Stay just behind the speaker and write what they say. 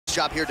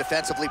Job here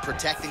defensively,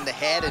 protecting the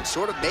head and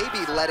sort of maybe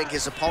letting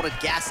his opponent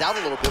gas out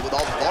a little bit with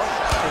all the volume.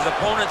 His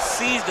opponent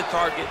sees the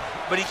target,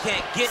 but he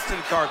can't get to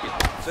the target.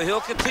 So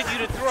he'll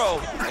continue to throw,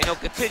 and he'll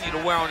continue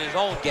to wear on his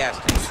own gas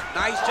tank.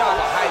 Nice job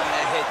of hiding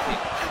that head kick.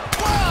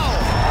 Wow!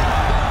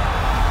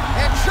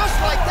 And just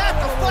like that,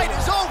 the fight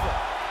is over.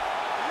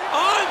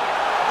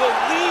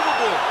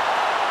 Unbelievable.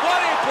 What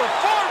a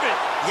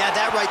performance. Yeah,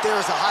 that right there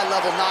is a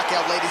high-level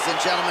knockout, ladies and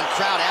gentlemen.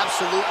 Crowd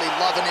absolutely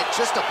loving it.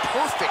 Just a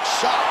perfect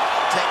shot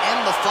to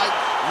end the fight.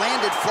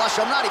 Landed flush.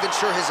 I'm not even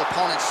sure his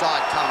opponent saw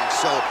it coming.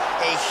 So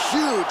a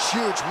huge,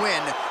 huge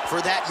win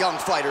for that young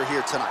fighter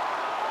here tonight.